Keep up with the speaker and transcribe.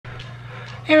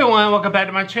Hey everyone, welcome back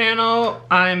to my channel.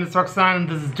 I'm Miss Roxanne and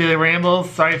this is Daily Rambles.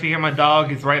 Sorry if you hear my dog,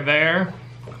 he's right there.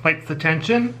 Likes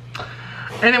attention.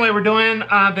 Anyway, we're doing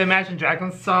the Imagine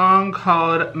Dragons song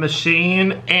called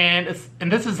Machine, and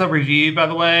this is a review, by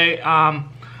the way.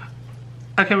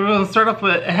 Okay, we're going to start off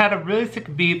with, it had a really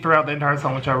sick beat throughout the entire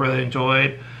song, which I really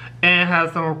enjoyed. And it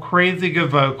has some crazy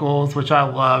good vocals, which I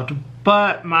loved.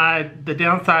 But the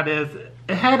downside is,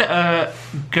 it had a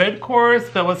good chorus,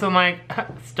 but it wasn't like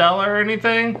stellar or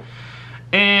anything.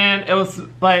 And it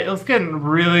was getting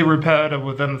really repetitive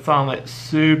within the song, like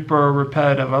super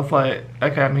repetitive. I was like,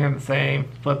 okay, I'm hearing the same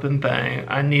flipping thing.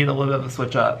 I need a little bit of a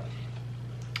switch up.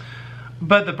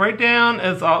 But the breakdown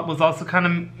was also kind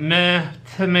of meh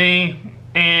to me.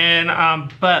 And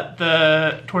but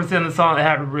towards the end of the song, it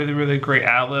had really great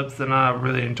ad-libs, and I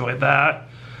really enjoyed that.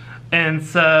 And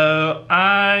so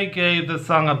I gave the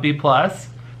song a B+,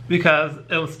 because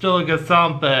it was still a good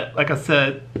song, but like I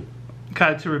said,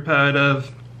 kind of too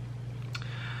repetitive.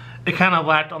 It kind of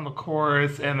lacked on the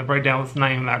chorus, and the breakdown was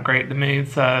not even that great to me,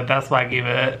 so that's why I gave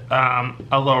it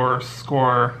a lower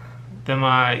score than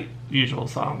my usual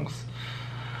songs.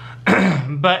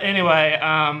 But anyway,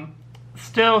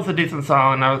 still it's a decent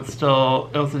song.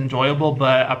 It was enjoyable,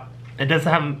 but it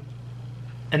doesn't have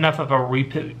enough of a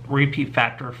repeat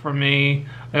factor for me.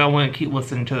 Like, I want to keep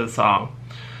listening to the song.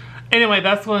 Anyway,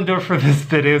 that's going to do it for this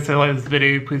video. So if you like this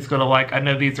video, please go to like. I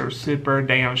know these are super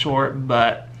damn short,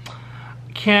 but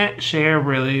can't share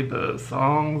really the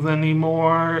songs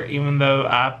anymore, even though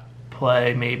I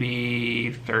play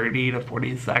maybe 30 to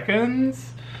 40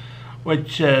 seconds,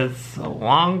 which is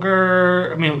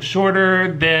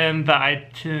shorter than the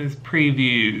iTunes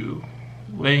preview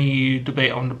when you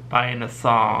debate on buying a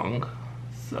song.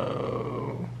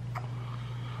 So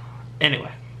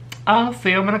anyway, I'll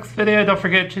see you in my next video. Don't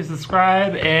forget to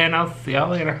subscribe, and I'll see y'all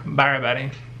later. Bye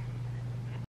everybody.